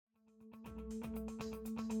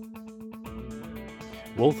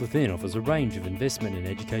Wealth Within offers a range of investment and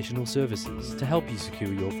educational services to help you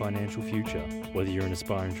secure your financial future. Whether you're an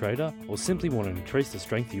aspiring trader or simply want to increase the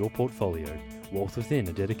strength of your portfolio, Wealth Within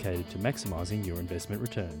are dedicated to maximising your investment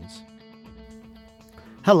returns.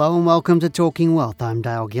 Hello and welcome to Talking Wealth. I'm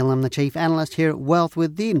Dale Gillam, the Chief Analyst here at Wealth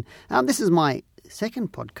Within. This is my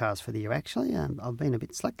second podcast for the year, actually. I've been a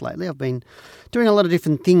bit slack lately. I've been doing a lot of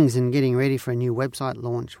different things and getting ready for a new website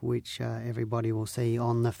launch, which everybody will see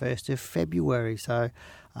on the 1st of February. So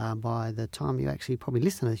by the time you actually probably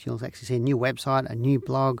listen to this, you'll actually see a new website, a new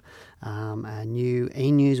blog, a new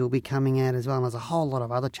e-news will be coming out as well. And there's a whole lot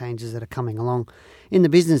of other changes that are coming along in the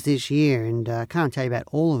business this year, and I can't tell you about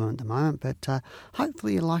all of them at the moment, but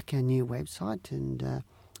hopefully you like our new website and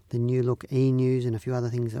the new look e-news and a few other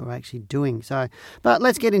things that we're actually doing. But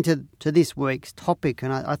let's get into this week's topic,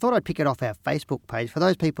 and I thought I'd pick it off our Facebook page. For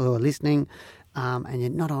those people who are listening and you're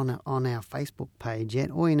not on our Facebook page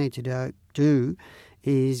yet, all you need to do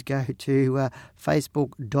is go to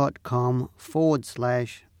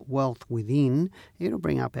facebook.com/Wealth Within. It'll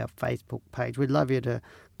bring up our Facebook page. We'd love you to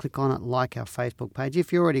click on it, like our Facebook page.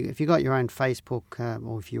 If you got your own Facebook,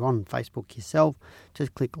 or if you're on Facebook yourself,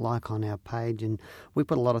 just click like on our page, and we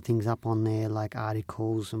put a lot of things up on there, like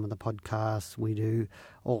articles, some of the podcasts. We do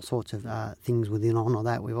all sorts of things within on all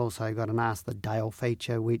that. We've also got an Ask the Dale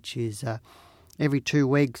feature, which is every 2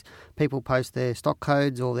 weeks, people post their stock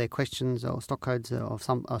codes or their questions or stock codes of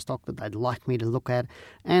a stock that they'd like me to look at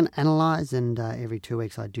and analyse. And every 2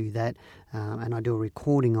 weeks I do that, and I do a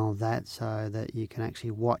recording of that so that you can actually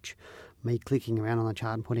watch me clicking around on the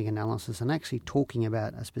chart and putting analysis and actually talking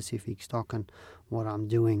about a specific stock and what I'm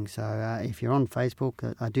doing. So if you're on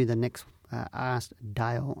Facebook, I do the next Ask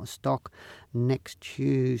Dale stock next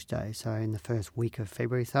Tuesday, so in the first week of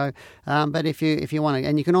February. So, but if you want to,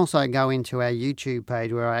 and you can also go into our YouTube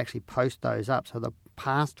page where I actually post those up. So the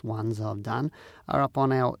past ones I've done are up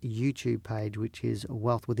on our YouTube page, which is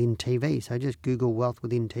Wealth Within TV. So just Google Wealth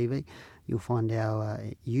Within TV. You'll find our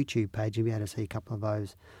YouTube page. You'll be able to see a couple of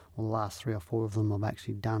those. Well, the last 3 or 4 of them I've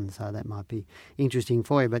actually done, so that might be interesting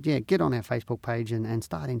for you. But yeah, get on our Facebook page and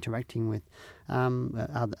start interacting with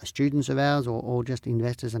other students of ours or just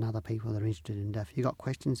investors and other people that are interested. And if you've got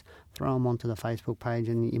questions, throw them onto the Facebook page,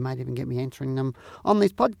 and you might even get me answering them on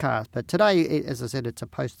this podcast. But today, as I said, it's a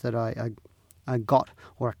post that I got,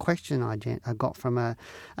 or a question I got from a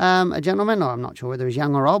gentleman. I'm not sure whether he's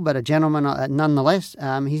young or old, but a gentleman nonetheless.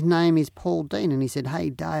 His name is Paul Dean, and he said, "Hey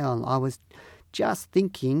Dale, I was just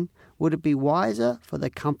thinking, would it be wiser for the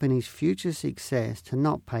company's future success to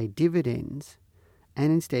not pay dividends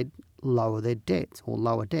and instead lower their debts or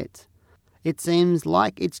lower debts? It seems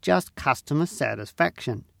like it's just customer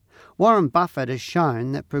satisfaction. Warren Buffett has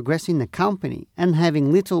shown that progressing the company and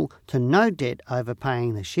having little to no debt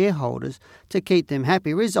overpaying the shareholders to keep them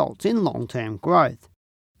happy results in long-term growth.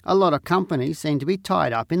 A lot of companies seem to be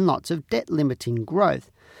tied up in lots of debt-limiting growth."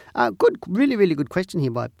 Really, really good question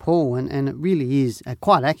here by Paul, and it really is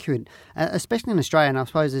quite accurate, especially in Australia. And I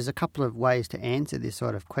suppose there's a couple of ways to answer this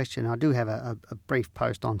sort of question. I do have a brief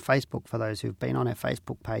post on Facebook for those who've been on our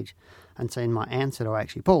Facebook page and seen my answer to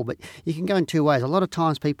actually Paul. But you can go in 2 ways. A lot of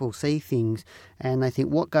times people see things and they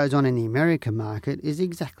think what goes on in the American market is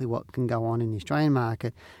exactly what can go on in the Australian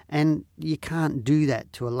market, and you can't do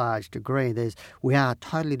that to a large degree. We are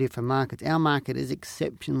totally different markets. Our market is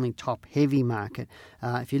exceptionally top-heavy market.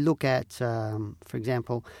 If you look at, for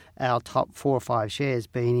example, our top 4 or 5 shares,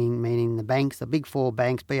 meaning the banks, the big 4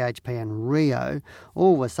 banks, BHP and Rio,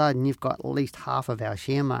 all of a sudden you've got at least half of our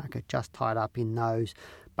share market just tied up in those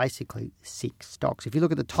basically 6 stocks. If you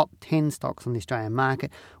look at the top 10 stocks on the Australian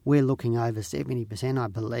market, we're looking over 70%, I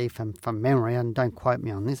believe, from memory, and don't quote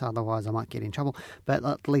me on this, otherwise I might get in trouble, but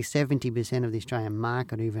at least 70% of the Australian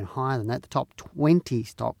market, even higher than that. The top 20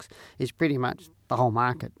 stocks is pretty much the whole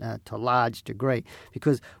market to a large degree,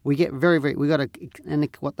 because we get we got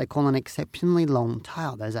what they call an exceptionally long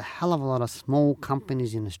tail. There's a hell of a lot of small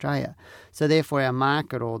companies in Australia, so therefore our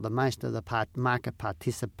market, or the most of the market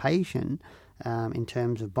participation in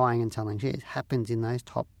terms of buying and selling shares, happens in those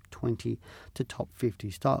top 20 to top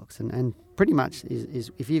 50 stocks, and pretty much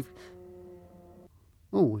is if you've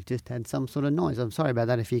Oh, we've just had some sort of noise. I'm sorry about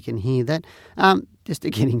that if you can hear that. Just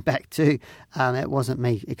getting back to, it wasn't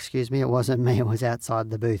me, excuse me, it wasn't me, it was outside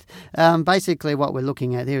the booth. Basically what we're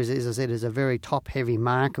looking at here is, as I said, is a very top-heavy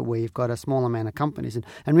market where you've got a small amount of companies.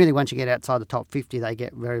 And really once you get outside the top 50, they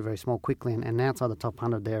get very, very small quickly. And outside the top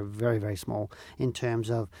 100, they're very, very small in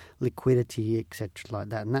terms of liquidity, etc. like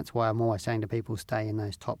that. And that's why I'm always saying to people, stay in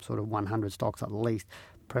those top sort of 100 stocks at least.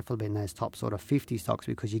 preferably in those top sort of 50 stocks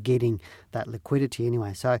because you're getting that liquidity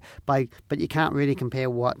anyway. So, but you can't really compare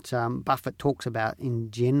what Buffett talks about in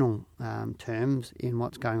general terms in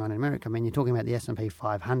what's going on in America. I mean, you're talking about the S&P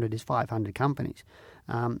 500 is 500 companies.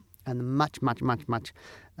 And a much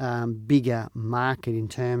bigger market in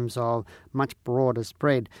terms of much broader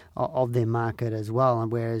spread of their market as well.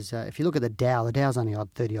 And whereas if you look at the Dow's only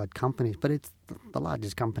 30-odd companies, but it's the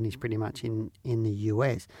largest companies pretty much in the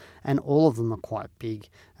US, and all of them are quite big.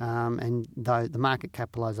 And though the market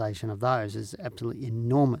capitalisation of those is absolutely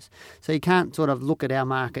enormous. So you can't sort of look at our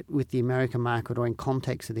market with the American market or in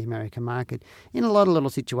context of the American market in a lot of little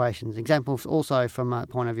situations. Examples also from a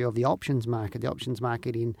point of view of the options market. The options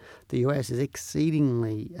market in the US is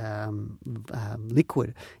exceedingly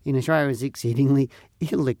liquid. In Australia, it's exceedingly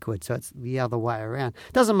illiquid, so it's the other way around.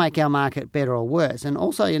 Doesn't make our market better or worse. And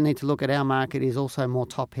also you need to look at our market is also more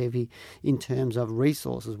top-heavy in terms of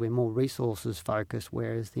resources. We're more resources-focused,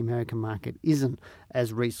 whereas the American market isn't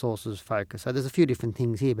as resources-focused. So there's a few different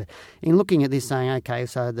things here. But in looking at this, saying, okay,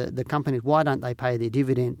 so the companies, why don't they pay their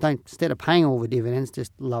dividend? Instead of paying all the dividends,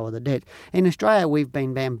 just lower the debt. In Australia, we've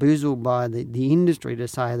been bamboozled by the industry to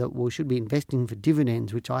say that we should be investing for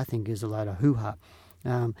dividends, which I think is a load of hoo-ha.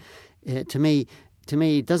 To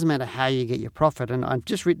me, it doesn't matter how you get your profit. And I've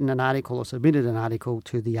just written an article or submitted an article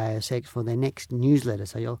to the ASX for their next newsletter.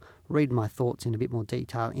 So you'll read my thoughts in a bit more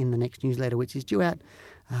detail in the next newsletter, which is due out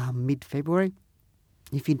mid-February.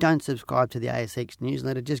 If you don't subscribe to the ASX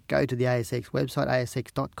newsletter, just go to the ASX website,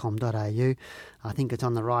 asx.com.au. I think it's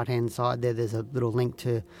on the right-hand side there. There's a little link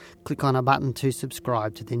to click on a button to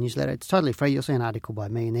subscribe to the newsletter. It's totally free. You'll see an article by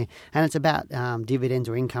me in there. And it's about dividends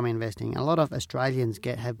or income investing. A lot of Australians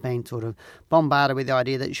have been sort of bombarded with the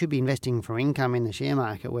idea that you should be investing for income in the share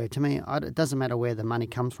market, where to me, it doesn't matter where the money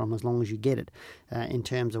comes from as long as you get it in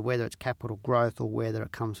terms of whether it's capital growth or whether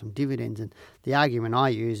it comes from dividends. And the argument I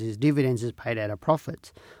use is dividends is paid out of profits.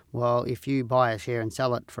 Well, if you buy a share and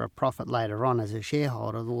sell it for a profit later on as a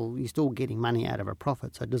shareholder, well, you're still getting money out of a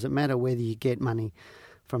profit. So does it matter whether you get money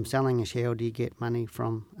from selling a share or do you get money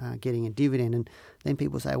from getting a dividend? And then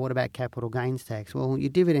people say, what about capital gains tax? Well, your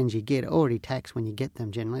dividends you get are already taxed when you get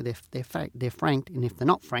them generally. They're franked, and if they're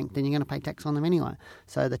not franked, then you're going to pay tax on them anyway.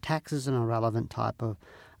 So the tax is an irrelevant type of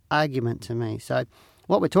argument to me. So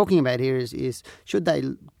what we're talking about here is should they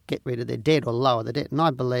get rid of their debt or lower the debt? And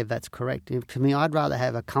I believe that's correct. To me, I'd rather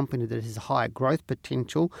have a company that has higher growth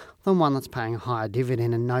potential than one that's paying a higher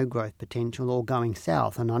dividend and no growth potential or going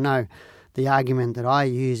south. And I know the argument that I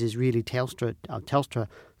use is really Telstra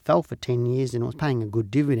fell for 10 years and it was paying a good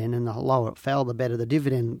dividend, and the lower it fell, the better the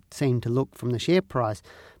dividend seemed to look from the share price.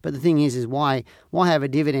 But the thing is why have a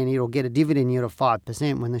dividend yield or get a dividend yield of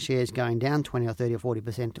 5% when the share's going down 20 or 30 or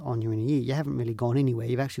 40% on you in a year? You haven't really gone anywhere.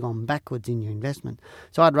 You've actually gone backwards in your investment.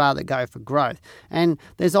 So I'd rather go for growth. And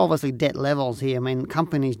there's obviously debt levels here. I mean,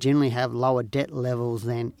 companies generally have lower debt levels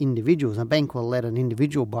than individuals. A bank will let an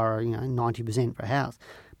individual borrow, 90% for a house.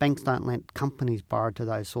 Banks don't let companies borrow to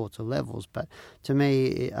those sorts of levels. But to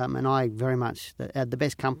me, and I very much, the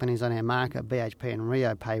best companies on our market, BHP and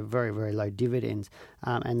Rio, pay very, very low dividends,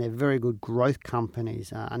 and they're very good growth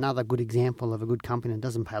companies. Another good example of a good company that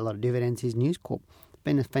doesn't pay a lot of dividends is News Corp.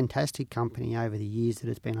 Been a fantastic company over the years that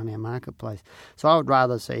it's been on our marketplace. So I would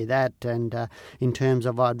rather see that, and in terms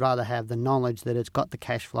of I'd rather have the knowledge that it's got the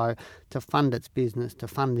cash flow to fund its business, to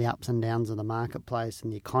fund the ups and downs of the marketplace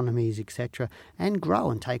and the economies, etc., and grow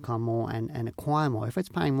and take on more and acquire more. If it's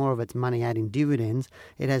paying more of its money out in dividends,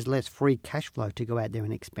 it has less free cash flow to go out there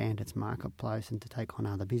and expand its marketplace and to take on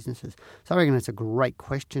other businesses. So I reckon it's a great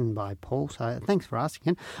question by Paul, so thanks for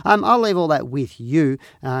asking. I'll leave all that with you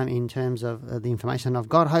in terms of the information I've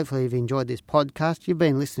got. Hopefully you've enjoyed this podcast. You've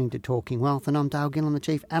been listening to Talking Wealth, and I'm Dale Gillen, the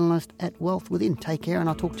Chief Analyst at Wealth Within. Take care, and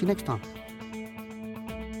I'll talk to you next time.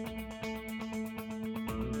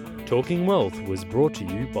 Talking Wealth was brought to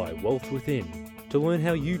you by Wealth Within. To learn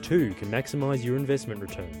how you too can maximise your investment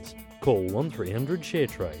returns, call 1300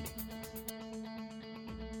 ShareTrade.